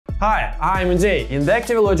Hi, I'm Jay.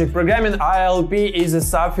 Inductive logic programming ILP is a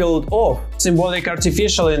subfield of symbolic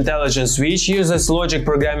artificial intelligence, which uses logic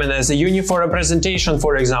programming as a uniform representation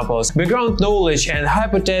for examples, background knowledge and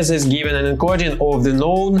hypothesis given an encoding of the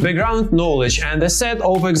known background knowledge, and a set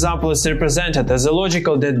of examples represented as a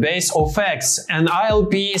logical database of facts. An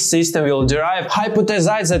ILP system will derive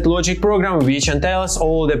hypothesized logic program which entails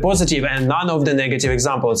all the positive and none of the negative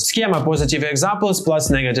examples. Schema positive examples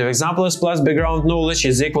plus negative examples plus background knowledge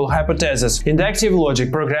is equal hypothesis. Inductive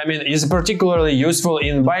logic programming is particularly useful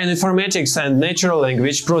in bioinformatics and natural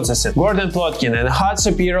language processing. Gordon Plotkin and Hart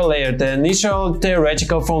Shapiro laid the initial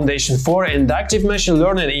theoretical foundation for inductive machine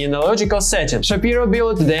learning in a logical setting. Shapiro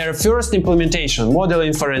built their first implementation, model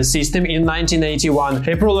inference system, in 1981,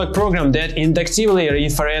 a prolog program that inductively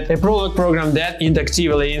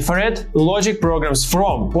inferred logic programs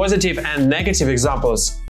from positive and negative examples.